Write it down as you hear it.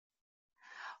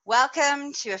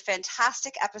Welcome to a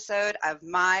fantastic episode of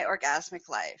My Orgasmic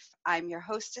Life. I'm your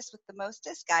hostess with the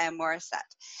mostest, Gaia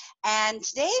Morissette. And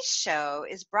today's show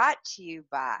is brought to you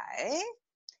by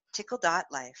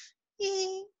Tickle.life.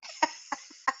 All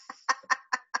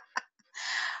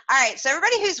right, so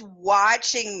everybody who's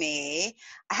watching me,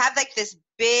 I have like this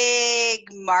big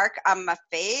mark on my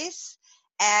face.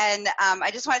 And I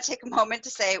just want to take a moment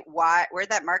to say where'd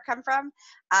that mark come from?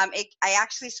 I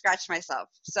actually scratched myself.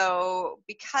 So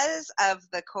because of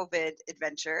the COVID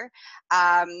adventure,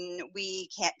 we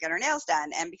can't get our nails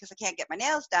done. And because I can't get my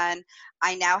nails done,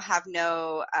 I now have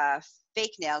no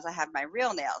fake nails. I have my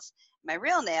real nails. My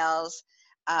real nails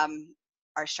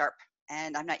are sharp,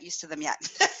 and I'm not used to them yet.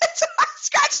 So I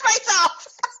scratched myself.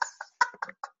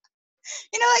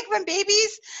 You know, like when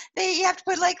babies, you have to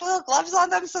put like little gloves on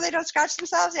them so they don't scratch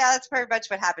themselves. Yeah, that's pretty much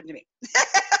what happened to me.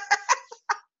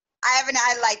 I haven't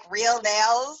had like real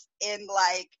nails in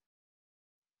like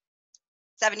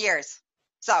 7 years.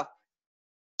 So,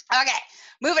 okay,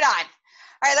 moving on.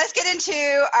 All right, let's get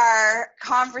into our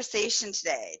conversation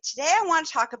today. Today I want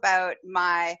to talk about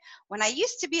when I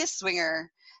used to be a swinger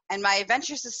and my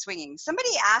adventures of swinging. Somebody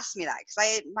asked me that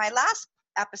because my last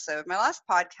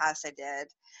podcast I did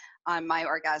on My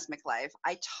Orgasmic Life,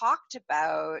 I talked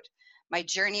about my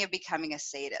journey of becoming a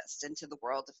sadist into the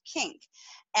world of kink.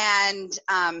 And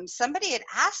somebody had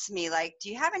asked me, like,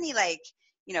 do you have any, like,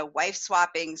 you know, wife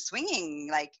swapping swinging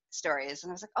like stories?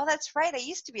 And I was like, oh, that's right. I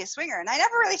used to be a swinger. And I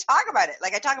never really talk about it.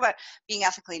 Like I talk about being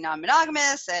ethically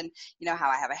non-monogamous and, you know,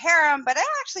 how I have a harem, but I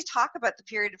don't actually talk about the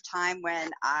period of time when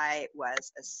I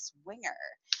was a swinger.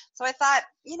 So I thought,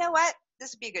 you know what,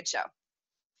 this would be a good show.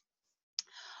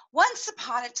 Once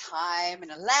upon a time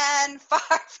in a land far,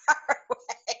 far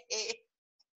away,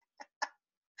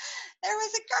 there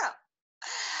was a girl.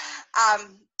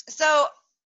 So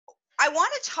I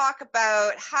want to talk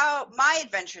about how my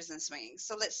adventures in swinging.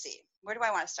 So let's see. Where do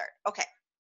I want to start? Okay.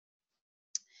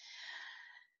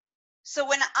 So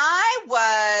when I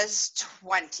was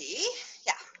 20,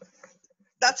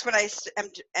 that's when I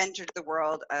entered the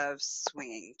world of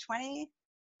swinging. 20?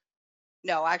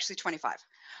 No, actually 25.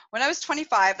 When I was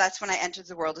 25, that's when I entered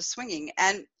the world of swinging.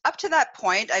 And up to that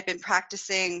point, I've been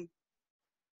practicing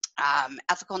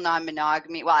ethical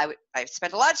non-monogamy. Well, I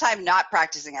spent a lot of time not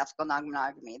practicing ethical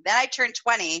non-monogamy. Then I turned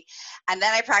 20, and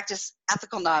then I practiced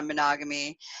ethical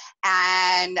non-monogamy.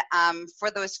 And for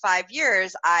those 5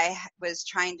 years, I was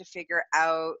trying to figure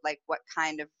out like what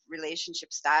kind of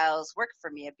relationship styles work for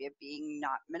me of being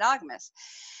not monogamous.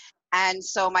 And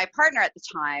so my partner at the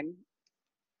time,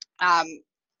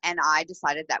 and I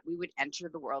decided that we would enter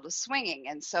the world of swinging.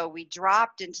 And so we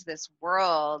dropped into this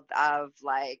world of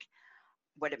like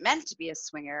what it meant to be a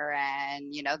swinger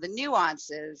and, you know, the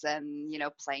nuances and, you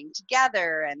know, playing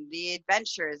together and the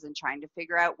adventures and trying to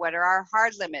figure out what are our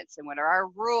hard limits and what are our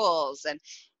rules. And,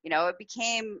 you know, it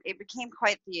became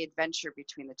quite the adventure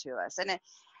between the two of us.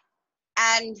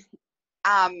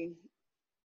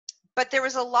 But there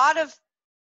was a lot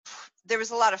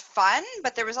of fun,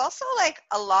 but there was also like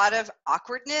a lot of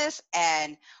awkwardness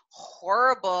and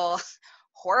horrible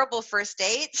first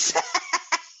dates.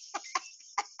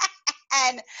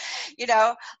 And, you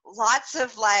know, lots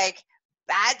of like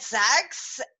bad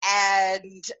sex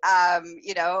and,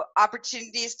 you know,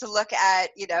 opportunities to look at,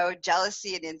 you know,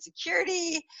 jealousy and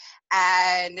insecurity.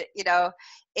 And, you know,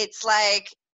 it's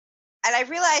like, and I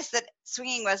realized that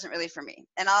swinging wasn't really for me.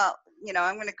 And I'm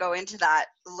going to go into that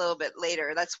a little bit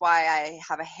later. That's why I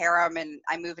have a harem and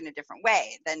I move in a different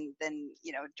way than,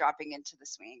 you know, dropping into the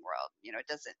swinging world. You know,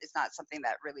 it's not something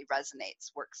that really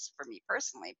works for me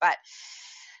personally. But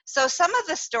so some of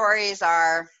the stories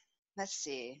are, let's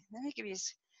see, let me give you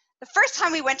the first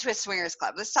time we went to a swingers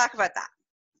club. Let's talk about that.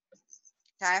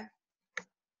 Okay.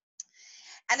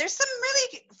 And there's some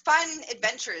really fun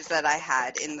adventures that I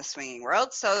had in the swinging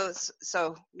world. So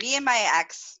me and my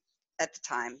ex at the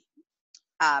time,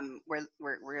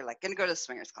 we're like going to go to the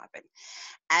swingers club.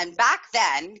 And back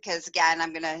then, because again,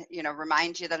 I'm going to, you know,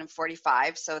 remind you that I'm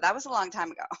 45. So that was a long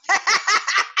time ago.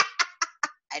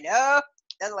 I know,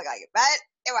 doesn't look like it, but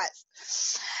it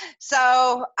was.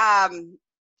 So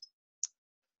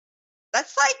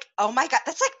that's like, oh my God,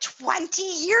 that's like 20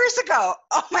 years ago.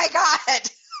 Oh my God.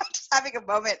 I'm just having a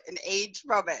moment, an age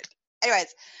moment.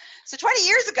 Anyways, so 20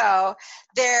 years ago,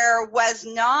 there was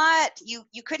not,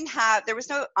 there was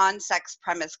no on-sex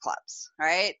premise clubs,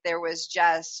 right? There was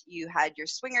just, you had your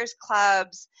swingers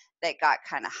clubs that got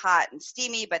kind of hot and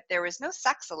steamy, but there was no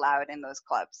sex allowed in those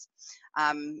clubs.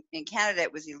 In Canada,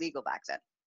 it was illegal back then.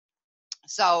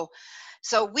 So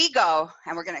we go,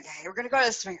 and we're gonna go to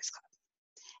the swingers club.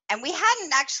 And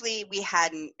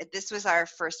this was our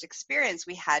first experience.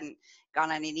 We hadn't gone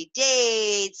on any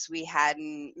dates. We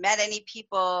hadn't met any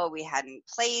people. We hadn't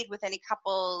played with any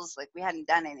couples. Like, we hadn't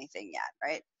done anything yet,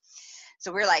 right?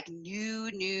 So we're like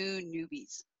new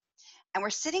newbies. And we're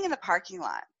sitting in the parking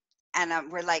lot,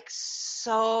 and we're like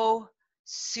so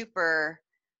super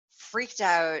freaked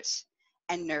out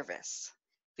and nervous,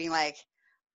 being like,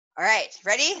 all right,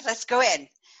 ready? Let's go in.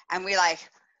 And we like,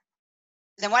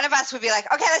 then one of us would be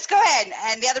like, okay, let's go in.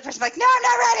 And the other person would be like, no, I'm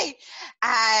not ready.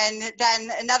 And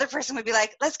then another person would be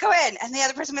like, let's go in. And the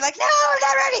other person would be like, no, I'm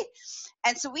not ready.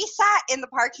 And so we sat in the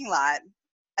parking lot,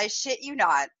 I shit you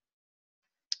not,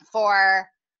 for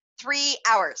 3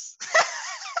 hours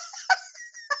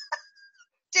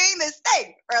doing this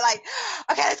thing. We're like,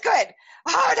 okay, let's go in.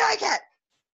 Oh, no, I can't.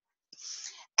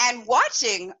 And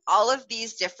watching all of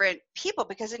these different people,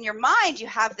 because in your mind you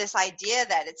have this idea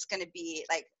that it's going to be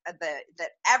like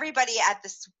that everybody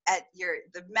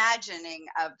the imagining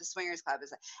of the swingers club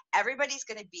is that everybody's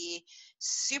going to be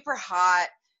super hot,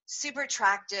 super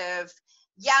attractive,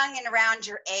 young and around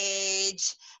your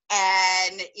age,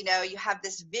 and you have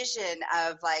this vision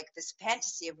of like this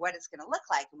fantasy of what it's going to look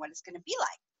like and what it's going to be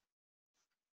like.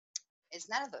 It's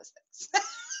none of those things.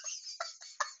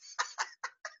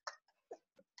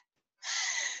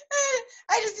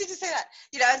 I just need to say that,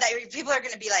 that people are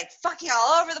going to be like fucking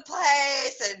all over the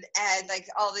place and like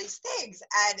all these things.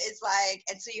 And it's like,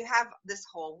 and so you have this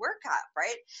whole workup,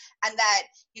 right? And that,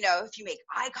 if you make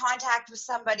eye contact with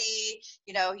somebody,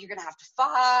 you're going to have to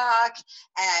fuck,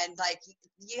 and like,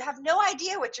 you have no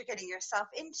idea what you're getting yourself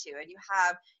into, and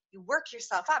you work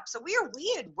yourself up. So we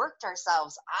had worked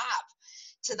ourselves up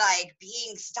to like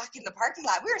being stuck in the parking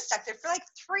lot. We were stuck there for like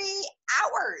 3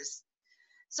 hours.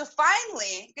 So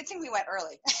finally, good thing we went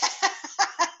early.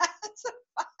 So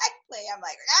finally, I'm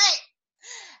like, right.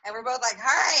 And we're both like, all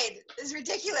right, this is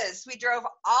ridiculous. We drove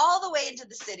all the way into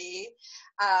the city,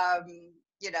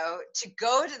 to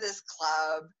go to this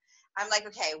club. I'm like,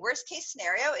 okay, worst case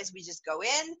scenario is we just go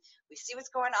in, we see what's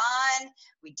going on,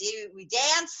 we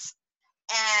dance,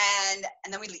 and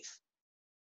then we leave.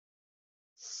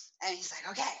 And he's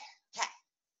like, okay,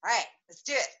 all right, let's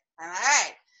do it. I'm like, all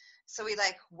right. So we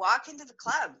like walk into the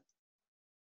club,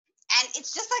 and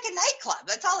it's just like a nightclub.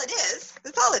 That's all it is.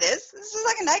 This is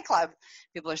like a nightclub.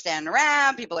 People are standing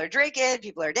around, people are drinking,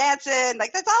 people are dancing.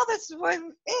 Like, that's all this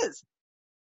is.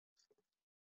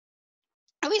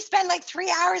 And we spent like 3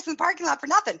 hours in the parking lot for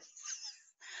nothing.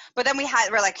 But then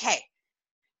we're like, hey,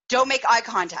 don't make eye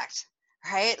contact,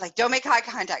 right? Like, don't make eye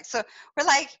contact. So we're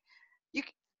like,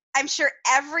 I'm sure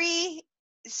every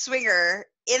swinger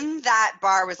in that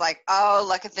bar was like, oh,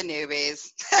 look at the newbies.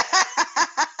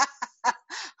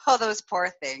 Oh, those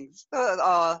poor things.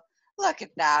 Oh, look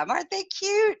at them. Aren't they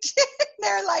cute?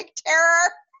 They're like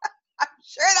terror. I'm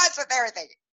sure that's what they were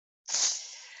thinking.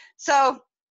 So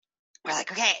we're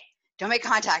like, okay, don't make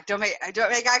contact. Don't make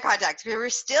eye contact. We were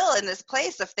still in this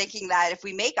place of thinking that if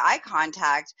we make eye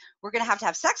contact, we're going to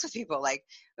have sex with people. Like,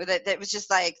 that was just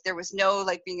like, there was no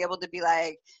like being able to be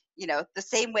like, the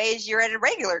same way as you're at a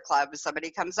regular club. If somebody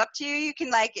comes up to you, you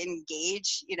can like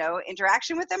engage,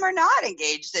 interaction with them or not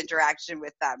engage interaction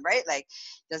with them, right? Like,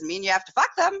 doesn't mean you have to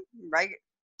fuck them, right?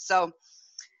 So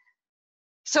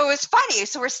it's funny.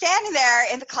 So we're standing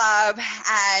there in the club,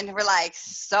 and we're like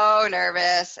so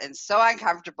nervous and so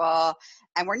uncomfortable,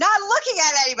 and we're not looking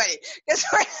at anybody because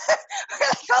we're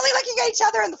like only looking at each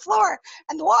other and the floor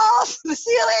and the walls and the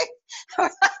ceiling. And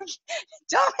we're like,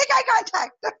 don't make eye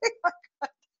contact. Don't make eye contact.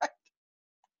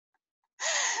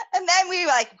 And then we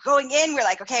like going in, we're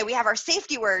like, okay, we have our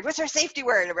safety word. What's our safety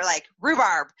word? And we're like,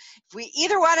 rhubarb. If we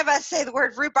either one of us say the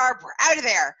word rhubarb, we're out of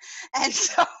there. And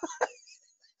so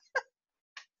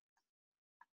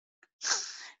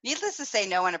needless to say,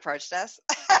 no one approached us.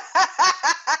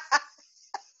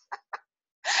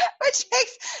 Which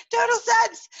makes total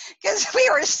sense because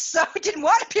we didn't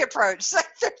want to be approached. Like,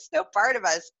 there's no part of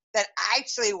us that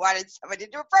actually wanted somebody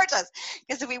to approach us.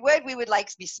 Because if we would like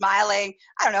be smiling,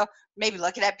 I don't know, maybe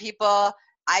looking at people,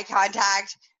 eye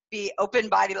contact, be open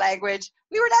body language.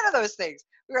 We were none of those things.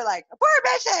 We were like, abort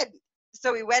mission.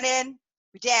 So we went in,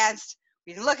 we danced,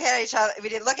 we didn't look at each other, we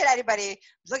didn't look at anybody,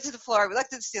 we looked at the floor, we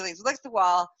looked at the ceilings, we looked at the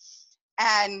wall,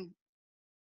 and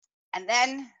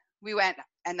then we went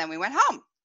home.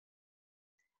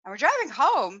 And we're driving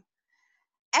home,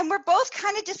 and we're both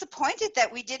kind of disappointed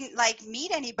that we didn't like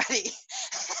meet anybody.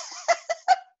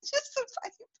 Just the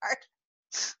funny part.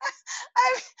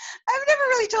 I've never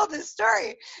really told this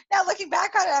story. Now looking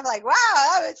back on it, I'm like,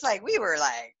 wow, it's like we were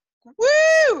like,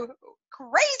 woo,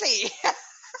 crazy.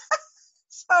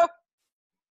 So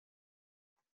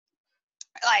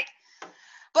like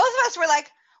both of us were like,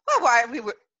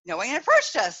 Well, no one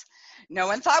approached us. No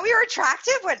one thought we were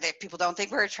attractive. What, people don't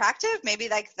think we're attractive? Maybe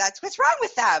like that's what's wrong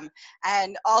with them,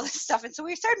 and all this stuff. And so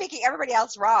we started making everybody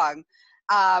else wrong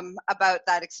about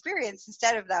that experience.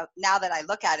 Instead of that, now that I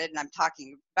look at it and I'm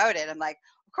talking about it, I'm like,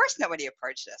 of course nobody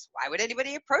approached us. Why would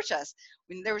anybody approach us?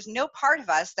 When there was no part of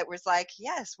us that was like,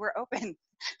 yes, we're open.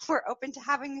 We're open to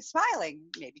smiling,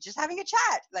 maybe just having a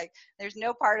chat. Like, there's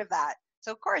no part of that.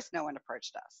 So of course no one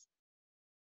approached us.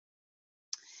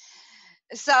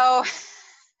 So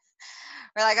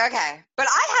we're like, okay. But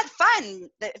I had fun.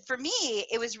 For me,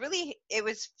 it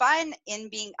was fun in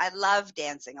being, I love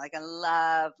dancing. Like, I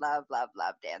love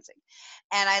dancing.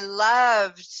 And I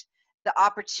loved the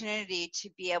opportunity to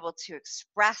be able to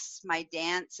express my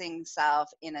dancing self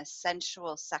in a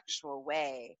sensual, sexual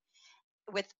way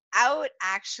without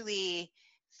actually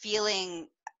feeling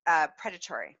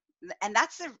predatory. And that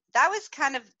was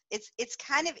kind of, it's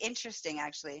kind of interesting,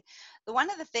 actually. One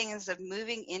of the things of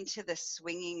moving into the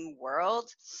swinging world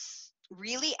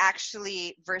really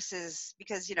actually versus,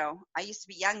 because, you know, I used to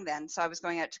be young then, so I was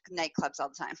going out to nightclubs all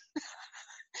the time.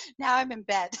 Now I'm in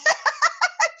bed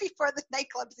before the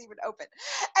nightclubs even open.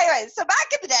 Anyway, so back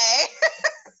in the day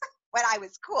when I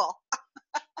was cool,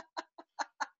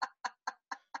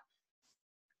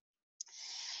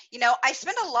 you know, I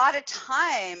spent a lot of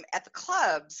time at the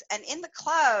clubs, and in the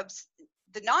clubs,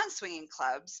 the non-swinging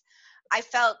clubs, I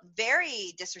felt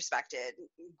very disrespected,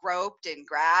 groped and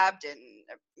grabbed and,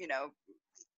 you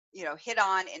know, hit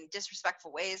on in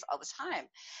disrespectful ways all the time.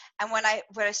 And what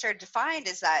I started to find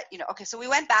is that, you know, okay, so we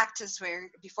went back to the swing.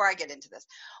 Before I get into this,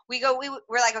 we're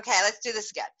like, okay, let's do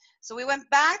this again. So we went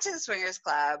back to the swingers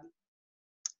club,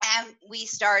 and we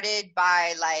started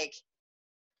by like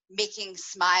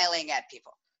smiling at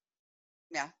people.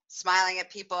 Yeah, smiling at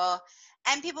people,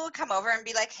 and people would come over and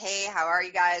be like, hey, how are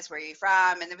you guys? Where are you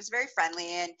from? And it was very friendly,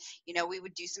 and, you know, we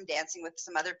would do some dancing with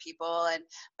some other people,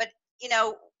 but, you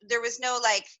know, there was no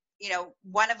like, you know,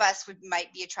 one of us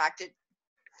might be attracted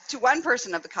to one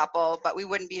person of the couple, but we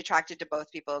wouldn't be attracted to both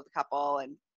people of the couple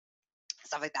and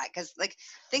stuff like that. Because, like,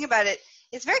 think about it,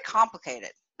 it's very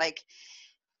complicated. Like,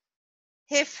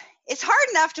 if it's hard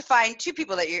enough to find two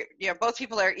people that both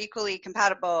people are equally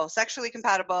compatible, sexually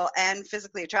compatible, and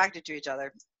physically attracted to each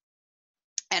other,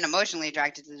 and emotionally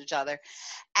attracted to each other,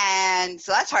 and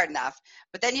so that's hard enough.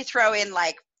 But then you throw in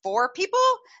like 4 people,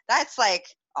 that's like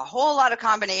a whole lot of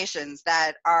combinations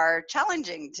that are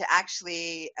challenging to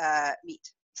actually meet.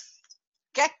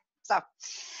 Okay,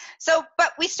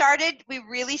 but we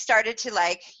really started to,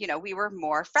 like, you know, we were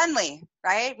more friendly,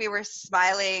 right? We were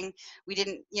smiling. We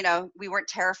didn't, you know, we weren't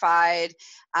terrified.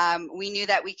 We knew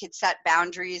that we could set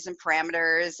boundaries and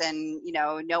parameters, and, you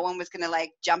know, no one was going to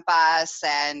like jump us,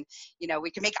 and, you know,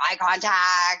 we could make eye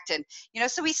contact, and, you know,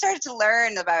 so we started to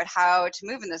learn about how to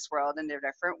move in this world in a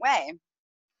different way.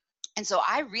 And so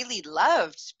I really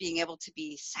loved being able to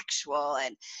be sexual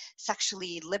and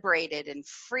sexually liberated and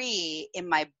free in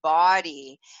my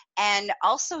body, and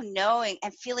also knowing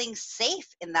and feeling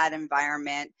safe in that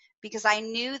environment, because I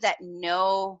knew that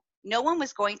no one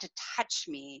was going to touch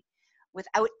me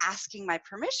without asking my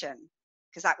permission,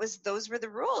 because those were the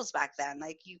rules back then.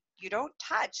 Like, you don't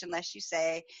touch unless you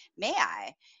say, may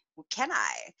I? Can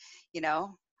I? You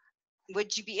know,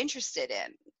 would you be interested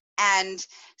in? And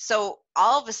so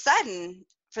all of a sudden,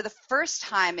 for the first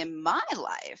time in my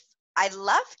life, I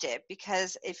loved it,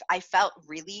 because I felt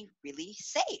really, really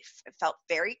safe. It felt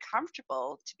very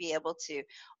comfortable to be able to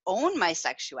own my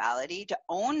sexuality, to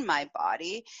own my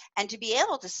body, and to be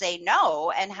able to say no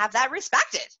and have that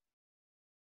respected.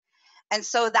 And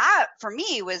so that, for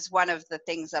me, was one of the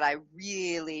things that I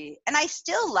really, and I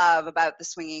still love about the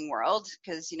swinging world,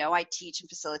 because, you know, I teach and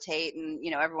facilitate, and, you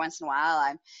know, every once in a while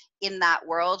I'm in that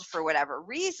world for whatever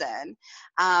reason,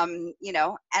 you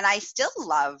know, and I still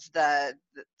love the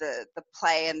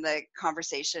play and the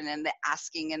conversation and the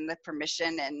asking and the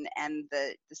permission and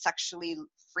the sexually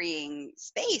freeing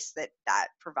space that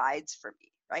provides for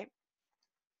me, right?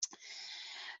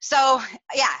 So,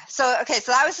 yeah. So, okay.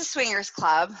 So that was the swingers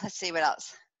club. Let's see what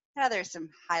else. Yeah, there's some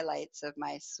highlights of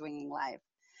my swinging life.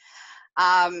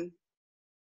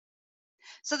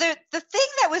 So the thing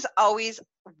that was always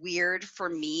weird for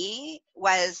me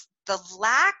was the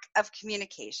lack of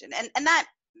communication. And that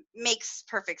makes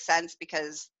perfect sense,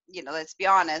 because, you know, let's be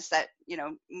honest, that, you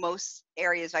know, most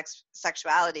areas of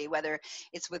sexuality, whether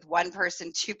it's with one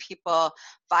person, 2 people,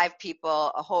 5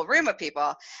 people, a whole room of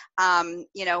people,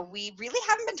 you know, we really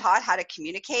haven't been taught how to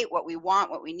communicate what we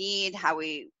want, what we need, how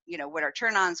we, you know, what our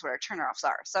turn-ons, what our turn-offs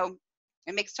are. So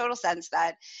it makes total sense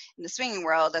that in the swinging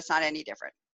world, that's not any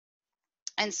different.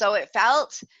 And so it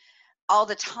felt all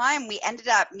the time, me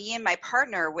and my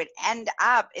partner would end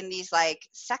up in these like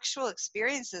sexual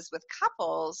experiences with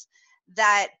couples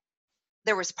that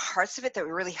there was parts of it that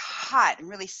were really hot and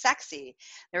really sexy.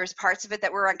 There was parts of it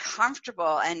that were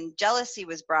uncomfortable, and jealousy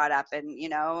was brought up, and we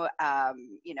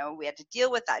had to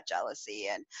deal with that jealousy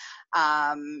and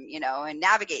and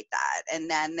navigate that. And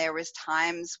then there was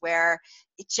times where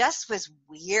it just was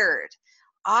weird,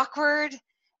 awkward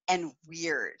and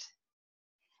weird.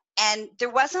 And there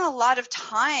wasn't a lot of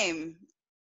time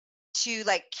to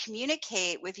like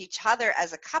communicate with each other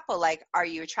as a couple. Like, are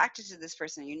you attracted to this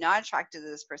person? Are you not attracted to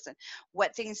this person?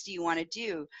 What things do you want to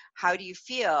do? How do you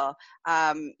feel?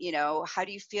 How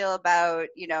do you feel about,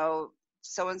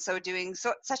 so-and-so doing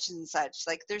such and such?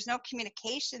 Like, there's no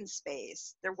communication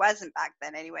space. There wasn't back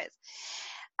then anyways.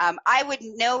 I would,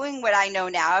 knowing what I know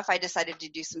now, if I decided to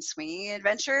do some swinging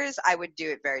adventures, I would do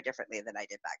it very differently than I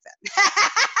did back then.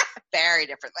 Very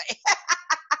differently.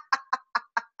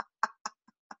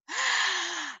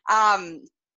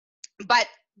 But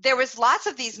there was lots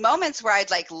of these moments where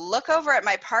I'd like look over at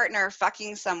my partner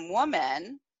fucking some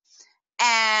woman,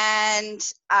 and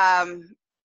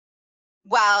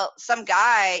some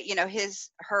guy,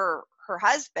 her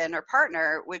husband or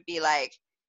partner would be like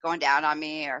going down on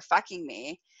me or fucking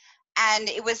me, and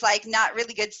it was like not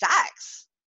really good sex.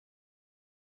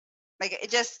 Like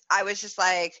I was just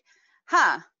like,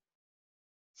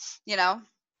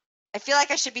 I feel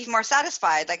like I should be more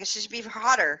satisfied. Like, it should be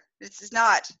hotter. It's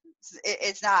not.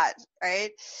 It's not,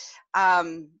 right?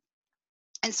 And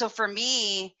so for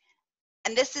me,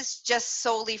 and this is just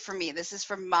solely for me, this is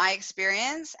from my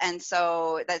experience, and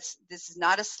so this is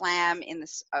not a slam in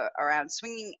this around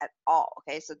swinging at all.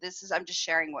 Okay, so I'm just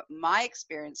sharing what my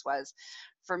experience was.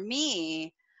 For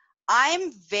me,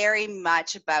 I'm very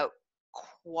much about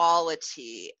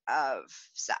quality of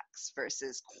sex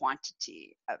versus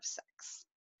quantity of sex.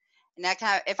 And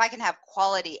if I can have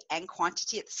quality and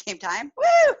quantity at the same time,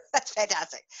 woo, that's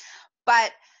fantastic.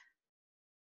 But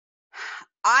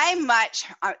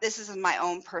this is my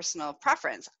own personal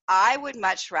preference, I would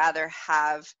much rather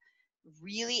have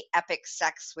really epic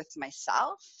sex with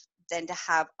myself than to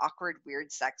have awkward,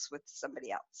 weird sex with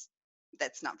somebody else.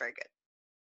 That's not very good.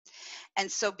 And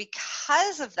so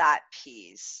because of that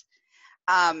piece,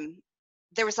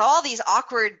 there was all these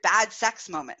awkward, bad sex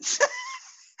moments.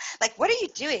 Like, what are you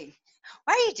doing?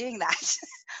 Why are you doing that?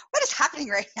 What is happening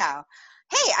right now?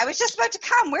 Hey, I was just about to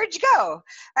come. Where'd you go?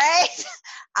 Right?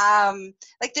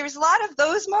 Like, there was a lot of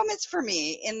those moments for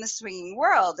me in the swinging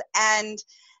world. And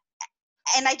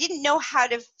I didn't know how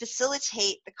to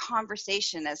facilitate the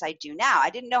conversation as I do now. I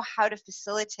didn't know how to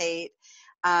facilitate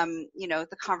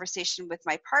the conversation with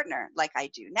my partner like I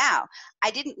do now.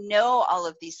 I didn't know all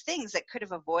of these things that could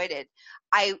have avoided.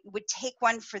 I would take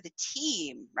one for the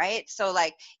team, right? So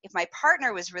like if my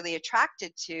partner was really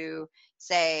attracted to,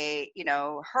 say,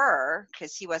 her,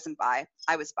 because he wasn't bi,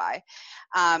 I was bi,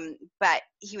 but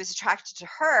he was attracted to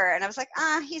her, and I was like,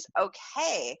 he's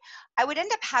okay. I would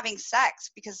end up having sex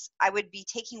because I would be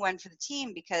taking one for the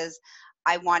team because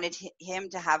I wanted him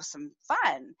to have some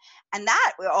fun. And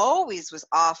that always was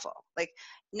awful. Like,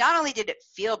 not only did it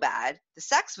feel bad, the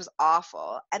sex was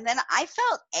awful. And then I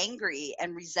felt angry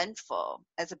and resentful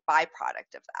as a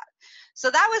byproduct of that.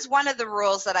 So that was one of the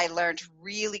rules that I learned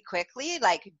really quickly.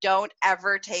 Like, don't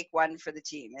ever take one for the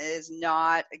team. It is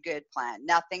not a good plan.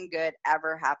 Nothing good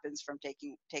ever happens from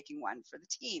taking one for the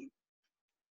team.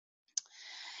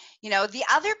 The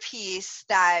other piece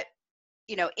that,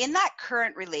 in that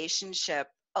current relationship,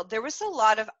 there was a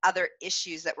lot of other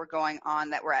issues that were going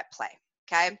on that were at play.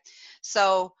 Okay.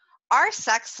 So our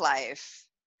sex life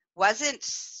when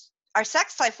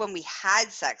we had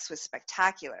sex was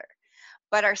spectacular,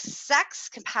 but our sex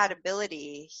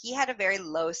compatibility, he had a very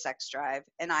low sex drive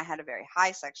and I had a very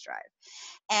high sex drive.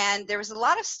 And there was a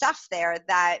lot of stuff there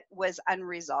that was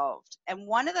unresolved. And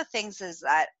one of the things is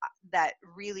that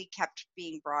really kept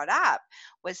being brought up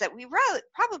was that we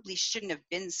probably shouldn't have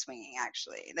been swinging,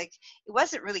 actually. Like, it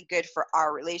wasn't really good for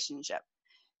our relationship.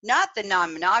 Not the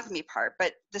non-monogamy part,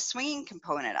 but the swinging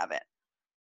component of it.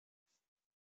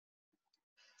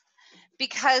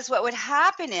 Because what would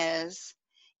happen is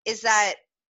that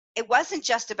it wasn't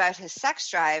just about his sex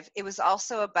drive, it was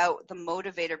also about the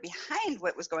motivator behind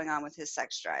what was going on with his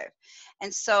sex drive.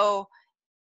 And so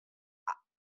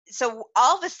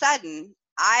all of a sudden,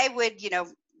 I would,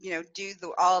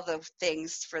 do all the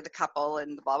things for the couple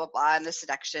and the blah, blah, blah, and the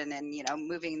seduction and,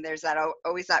 moving. There's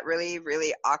always that really,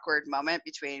 really awkward moment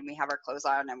between we have our clothes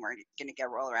on and we're going to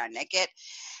roll around naked.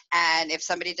 And if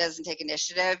somebody doesn't take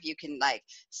initiative, you can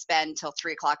spend till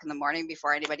 3:00 in the morning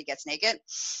before anybody gets naked.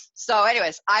 So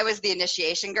anyways, I was the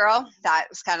initiation girl. That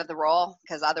was kind of the role,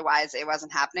 because otherwise it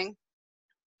wasn't happening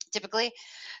typically.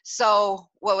 So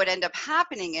what would end up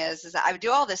happening is that I would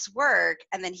do all this work,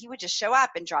 and then he would just show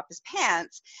up and drop his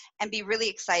pants and be really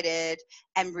excited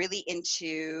and really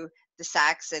into the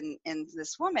sex and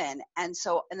this woman. And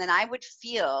then I would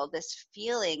feel this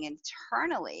feeling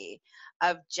internally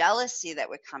of jealousy that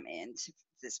would come into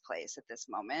this place at this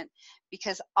moment,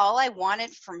 because all I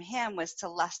wanted from him was to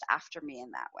lust after me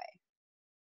in that way.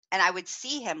 And I would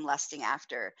see him lusting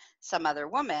after some other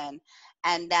woman,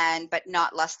 but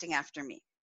not lusting after me.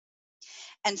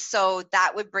 And so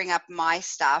that would bring up my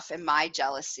stuff and my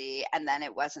jealousy, and then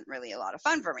it wasn't really a lot of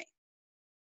fun for me.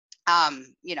 I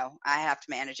have to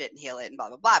manage it and heal it and blah,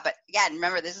 blah, blah. But again,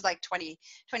 remember, this is like 20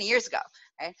 years ago,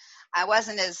 right? I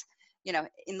wasn't as,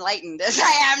 enlightened as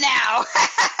I am now.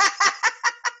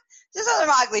 Just some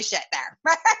ugly shit there,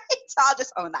 right? So I'll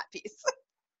just own that piece.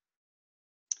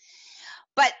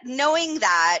 But knowing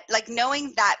that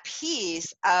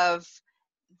piece of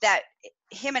that,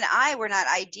 him and I were not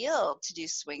ideal to do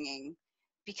swinging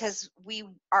because we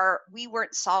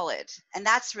weren't solid. And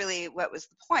that's really what was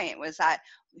the point, was that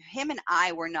him and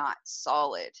I were not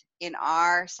solid in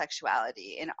our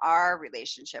sexuality, in our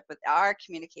relationship, with our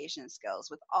communication skills,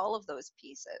 with all of those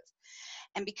pieces.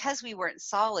 And because we weren't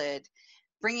solid,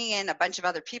 bringing in a bunch of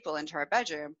other people into our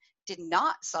bedroom did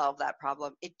not solve that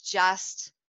problem. It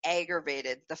just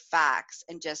aggravated the facts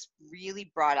and just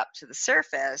really brought up to the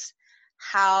surface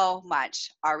how much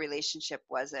our relationship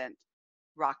wasn't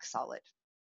rock solid.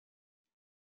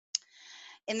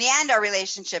 In the end, our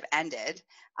relationship ended.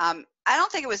 I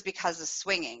don't think it was because of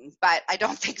swinging, but I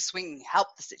don't think swinging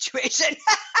helped the situation.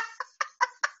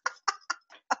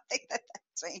 I think that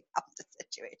swinging helped the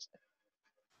situation.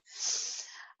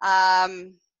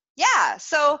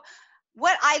 So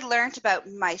what I learned about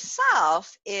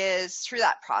myself is, through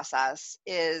that process,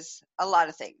 is a lot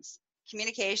of things.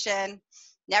 Communication,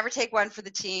 never take one for the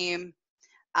team.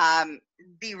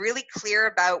 Be really clear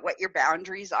about what your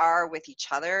boundaries are with each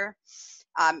other.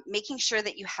 Making sure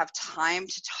that you have time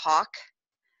to talk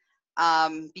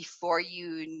before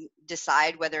you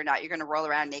decide whether or not you're going to roll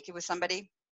around naked with somebody.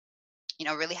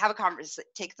 Really have a conversation,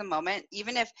 take the moment,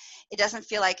 even if it doesn't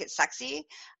feel like it's sexy,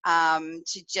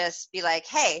 to just be like,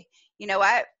 hey, you know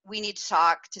what? We need to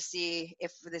talk to see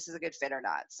if this is a good fit or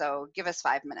not. So give us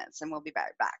 5 minutes and we'll be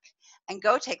back. And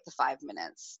go take the 5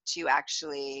 minutes to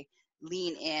actually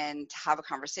lean in, to have a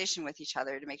conversation with each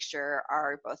other, to make sure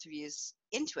both of you's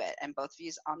into it and both of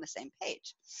you's on the same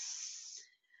page.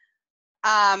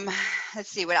 Let's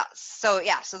see what else. So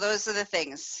those are the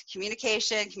things: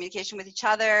 communication with each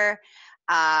other.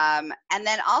 And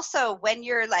then also, when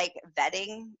you're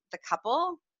vetting the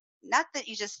couple, not that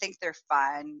you just think they're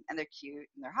fun and they're cute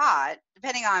and they're hot,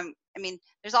 depending on,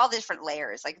 there's all different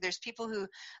layers. There's people who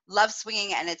love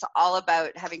swinging and it's all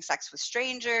about having sex with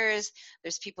strangers.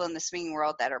 There's people in the swinging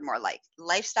world that are more like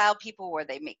lifestyle people, where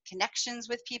they make connections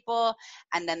with people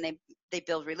and then they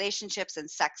build relationships, and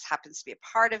sex happens to be a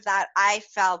part of that. I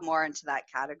fell more into that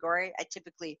category. I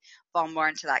typically fall more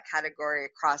into that category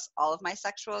across all of my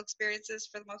sexual experiences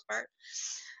for the most part.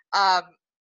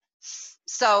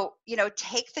 So,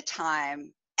 take the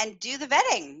time and do the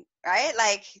vetting, right?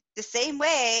 The same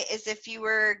way as if you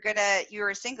were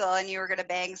single and you were gonna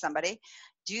bang somebody,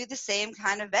 do the same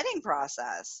kind of vetting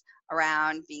process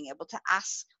around being able to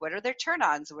ask, what are their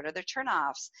turn-ons, what are their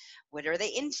turn-offs, what are they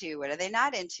into, what are they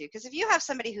not into? Because if you have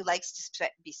somebody who likes to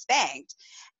be spanked,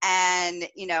 and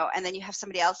then you have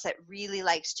somebody else that really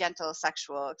likes gentle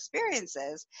sexual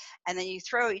experiences, and then you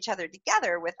throw each other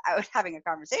together without having a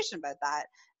conversation about that,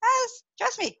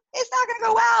 trust me, it's not going to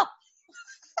go well.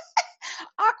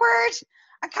 Awkward,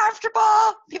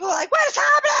 uncomfortable. People are like, what is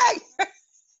happening?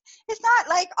 It's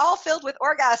not all filled with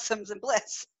orgasms and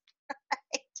bliss.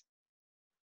 Right?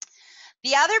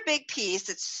 The other big piece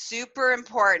that's super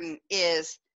important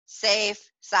is safe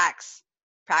sex,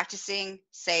 practicing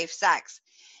safe sex.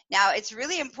 Now, it's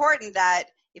really important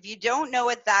that if you don't know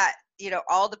what that,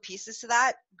 all the pieces to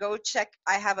that, go check.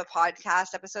 I have a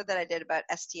podcast episode that I did about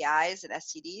STIs and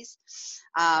STDs.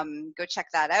 Go check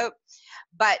that out.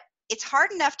 But it's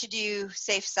hard enough to do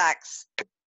safe sex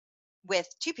with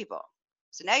two people.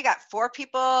 So now you got 4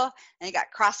 people, and you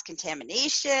got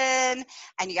cross-contamination, and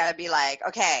you got to be like,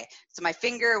 okay, so my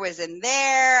finger was in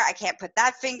there. I can't put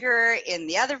that finger in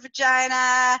the other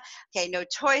vagina. Okay, no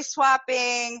toy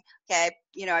swapping. Okay,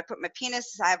 I put my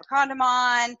penis, I have a condom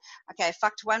on. Okay, I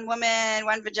fucked one woman,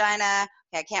 one vagina.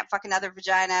 Okay, I can't fuck another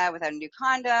vagina without a new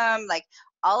condom. Like,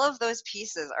 all of those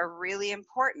pieces are really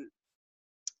important.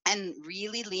 And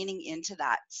really leaning into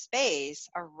that space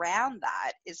around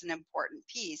that is an important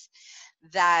piece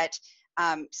that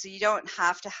so you don't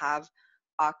have to have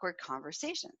awkward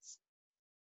conversations.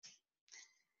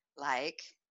 Like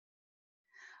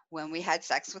when we had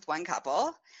sex with one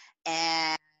couple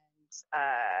and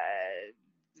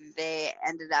they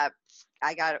ended up,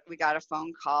 we got a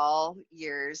phone call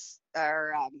 3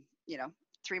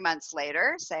 months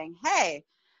later saying, hey,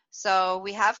 so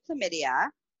we have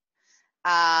chlamydia.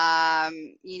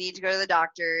 You need to go to the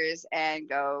doctors and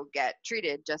go get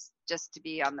treated just to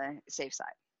be on the safe side.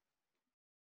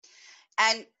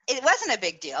 And it wasn't a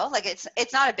big deal. Like it's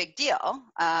not a big deal.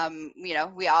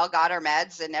 We all got our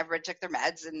meds and everyone took their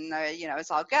meds and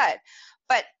it's all good.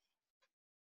 But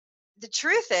the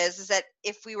truth is that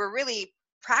if we were really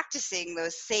practicing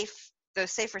those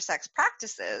safer sex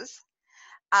practices,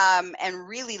 and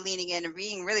really leaning in and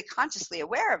being really consciously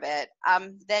aware of it,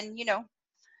 then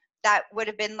that would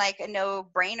have been like a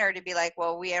no-brainer to be like,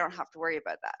 well, we don't have to worry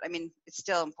about that. I mean, it's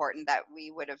still important that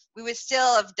we would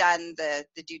still have done the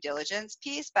due diligence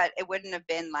piece, but it wouldn't have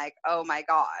been like, oh my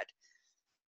God.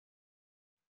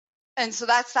 And so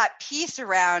that's that piece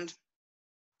around,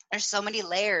 there's so many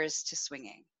layers to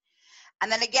swinging.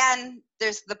 And then again,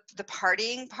 there's the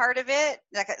partying part of it.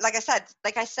 Like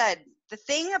I said, the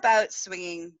thing about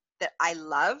swinging that I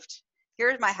loved, here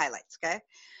are my highlights, okay?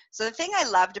 So the thing I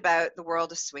loved about the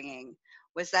world of swinging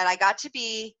was that I got to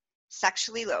be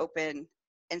sexually open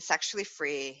and sexually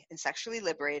free and sexually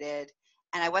liberated,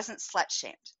 and I wasn't slut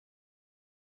shamed.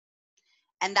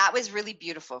 And that was really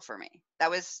beautiful for me.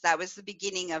 That was the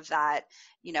beginning of that,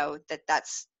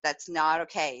 that's not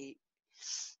okay.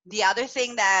 The other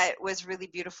thing that was really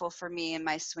beautiful for me in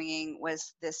my swinging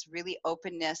was this really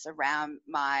openness around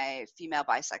my female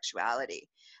bisexuality.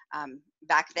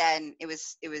 Back then, it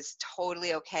was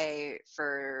totally okay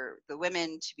for the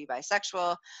women to be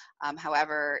bisexual.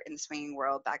 However, in the swinging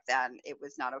world back then, it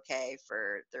was not okay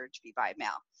for there to be bi male.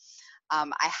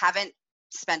 I haven't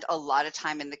spent a lot of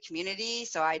time in the community,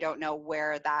 so I don't know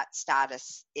where that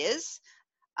status is.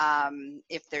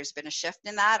 If there's been a shift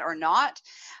in that or not.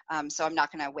 So I'm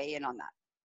not going to weigh in on that.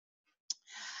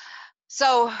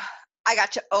 So I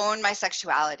got to own my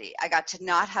sexuality. I got to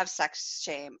not have sex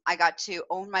shame. I got to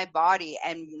own my body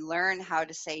and learn how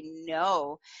to say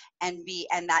no and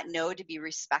that no to be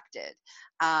respected.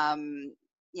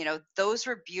 Those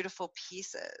were beautiful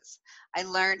pieces. I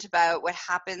learned about what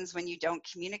happens when you don't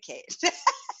communicate.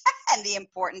 And the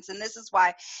importance. And this is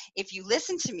why, if you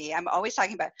listen to me, I'm always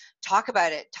talking about talk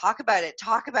about it,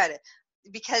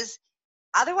 because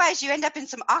otherwise you end up in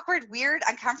some awkward, weird,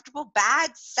 uncomfortable,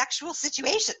 bad sexual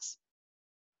situations.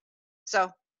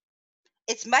 So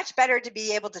it's much better to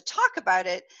be able to talk about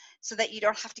it so that you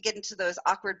don't have to get into those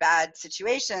awkward, bad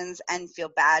situations and feel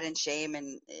bad and shame,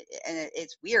 and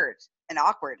it's weird and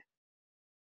awkward.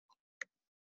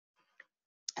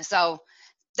 So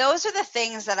those are the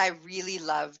things that I really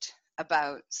loved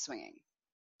about swinging,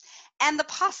 and the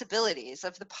possibilities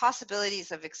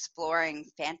of exploring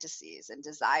fantasies and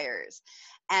desires,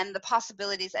 and the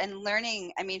possibilities and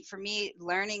learning. I mean, for me,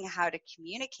 learning how to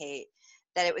communicate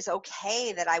that it was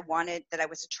okay, that I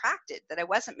was attracted, that I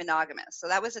wasn't monogamous. So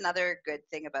that was another good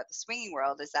thing about the swinging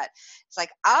world, is that it's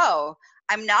like, oh,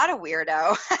 I'm not a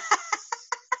weirdo.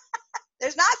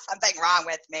 There's not something wrong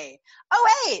with me. Oh,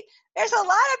 wait, there's a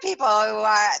lot of people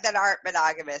that aren't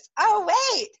monogamous. Oh,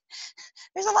 wait,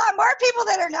 there's a lot more people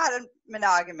that are not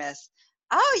monogamous.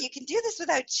 Oh, you can do this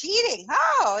without cheating.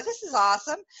 Oh, this is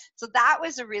awesome. So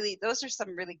those are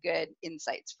some really good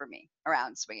insights for me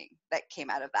around swinging that came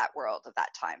out of that world of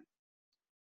that time.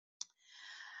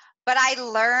 But I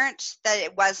learned that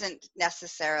it wasn't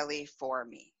necessarily for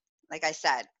me. Like I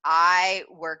said, I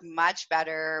work much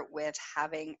better with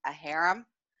having a harem,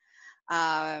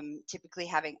 typically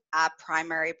having a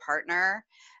primary partner,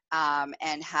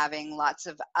 and having lots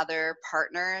of other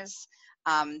partners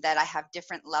that I have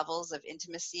different levels of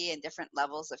intimacy and different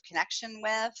levels of connection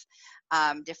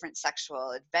with, different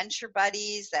sexual adventure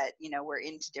buddies that, we're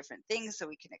into different things so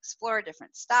we can explore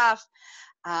different stuff.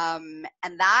 And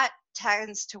that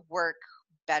tends to work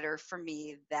better for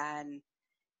me than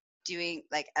doing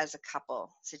like as a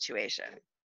couple situation.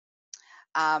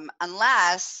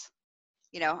 Unless,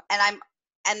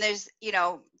 and there's,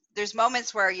 there's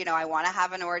moments where, I want to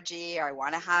have an orgy, or I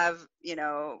want to have,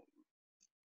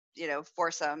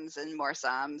 foursomes and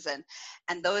moresomes, and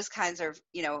those kinds of,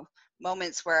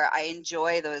 moments where I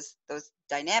enjoy those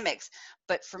dynamics.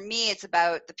 But for me, it's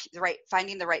about the right,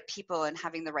 finding the right people and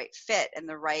having the right fit and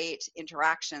the right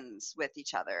interactions with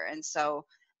each other. And so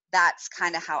that's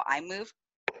kind of how I move.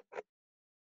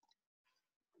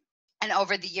 And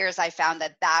over the years, I found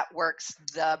that works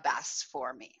the best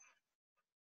for me.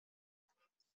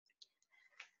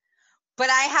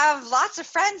 But I have lots of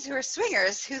friends who are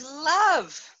swingers who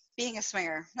love being a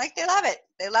swinger. Like, they love it.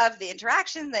 They love the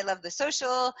interaction. They love the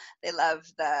social. They love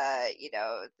the,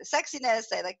 the sexiness.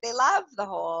 They love the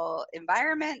whole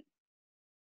environment.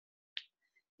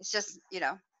 It's just,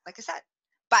 like I said.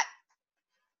 But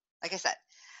like I said,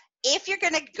 if you're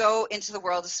going to go into the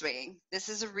world of swinging, this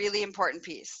is a really important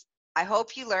piece. I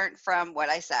hope you learned from what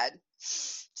I said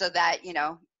so that, you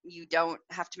don't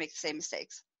have to make the same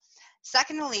mistakes.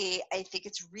 Secondly, I think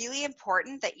it's really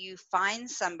important that you find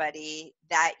somebody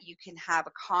that you can have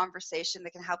a conversation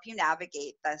that can help you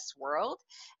navigate this world,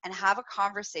 and have a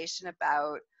conversation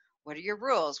about what are your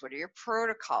rules, what are your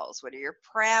protocols, what are your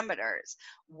parameters,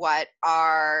 what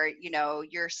are,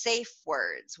 your safe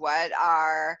words, what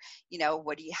are,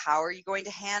 how are you going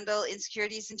to handle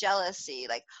insecurities and jealousy,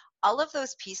 like all of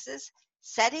those pieces.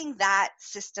 Setting that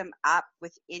system up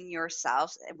within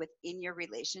yourselves and within your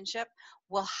relationship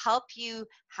will help you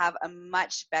have a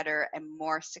much better and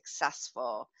more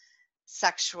successful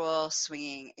sexual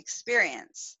swinging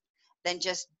experience than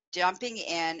just jumping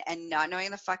in and not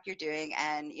knowing the fuck you're doing,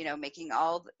 and making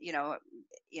all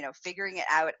figuring it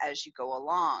out as you go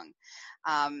along,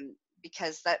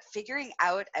 because that figuring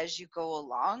out as you go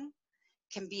along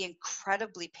can be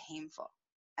incredibly painful.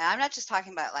 And I'm not just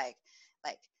talking about like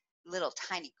little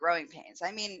tiny growing pains.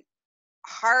 I mean,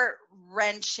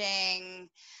 heart-wrenching,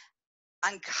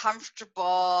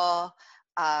 uncomfortable,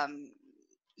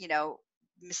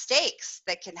 mistakes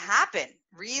that can happen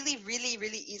really, really,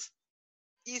 really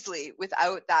easily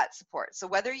without that support. So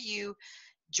whether you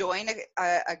join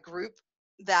a group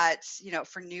that's,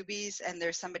 for newbies, and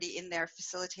there's somebody in there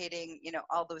facilitating,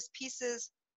 all those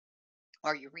pieces,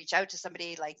 or you reach out to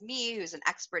somebody like me who's an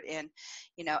expert in,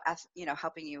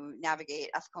 helping you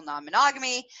navigate ethical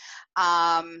non-monogamy.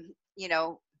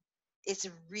 It's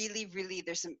really, really,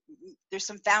 there's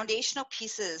some foundational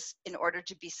pieces in order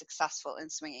to be successful in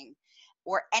swinging,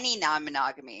 or any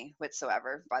non-monogamy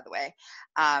whatsoever, by the way,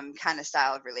 kind of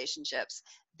style of relationships,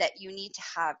 that you need to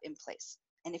have in place.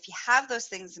 And if you have those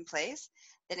things in place,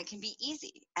 then it can be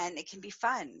easy, and it can be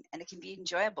fun, and it can be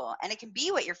enjoyable, and it can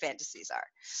be what your fantasies are.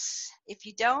 If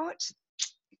you don't,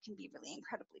 it can be really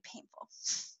incredibly painful.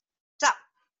 So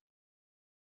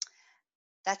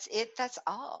that's it. That's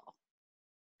all.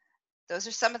 Those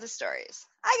are some of the stories.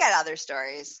 I got other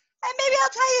stories, and maybe I'll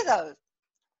tell you those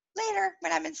later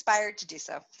when I'm inspired to do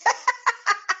so.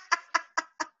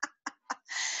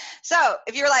 So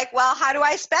if you're like, well, how do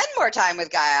I spend more time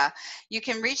with Gaia? You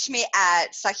can reach me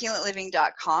at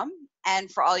succulentliving.com.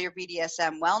 And for all your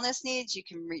BDSM wellness needs, you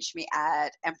can reach me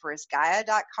at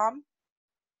empressgaia.com.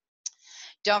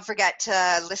 Don't forget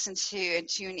to listen to and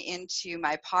tune into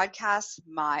my podcast,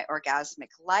 My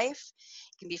Orgasmic Life.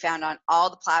 It can be found on all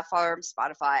the platforms,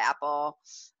 Spotify, Apple,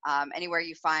 anywhere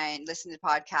you listen to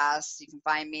podcasts. You can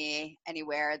find me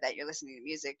anywhere that you're listening to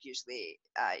music. Usually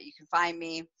you can find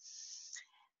me.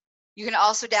 You can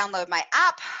also download my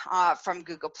app from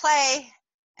Google Play.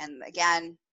 And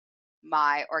again,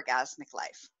 My Orgasmic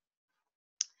Life.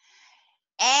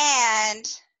 And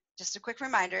just a quick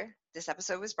reminder, this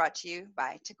episode was brought to you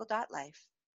by Tickle.life.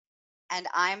 And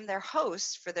I'm their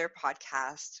host for their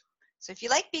podcast. So if you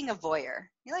like being a voyeur,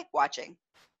 you like watching,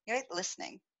 you like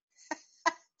listening,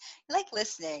 you like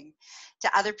listening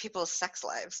to other people's sex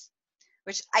lives,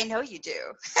 which I know you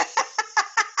do.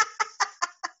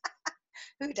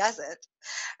 Who doesn't?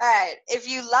 All right. If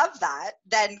you love that,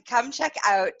 then come check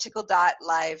out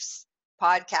Tickle.life's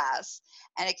podcast.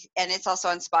 And it's also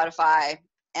on Spotify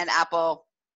and Apple.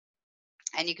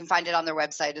 And you can find it on their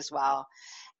website as well.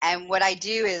 And what I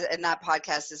do is in that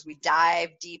podcast is we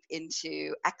dive deep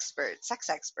into sex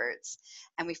experts,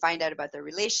 and we find out about their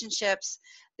relationships,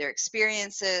 their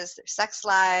experiences, their sex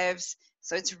lives.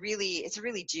 So it's a really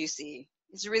juicy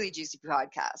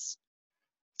podcast.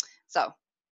 So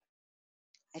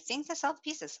I think that's all the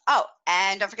pieces. Oh,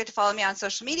 and don't forget to follow me on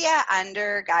social media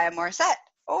under Gaia Morissette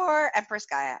or Empress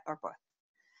Gaia, or both.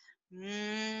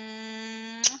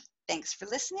 Thanks for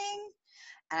listening,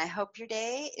 and I hope your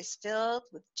day is filled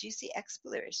with juicy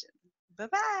exploration.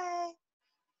 Bye-bye.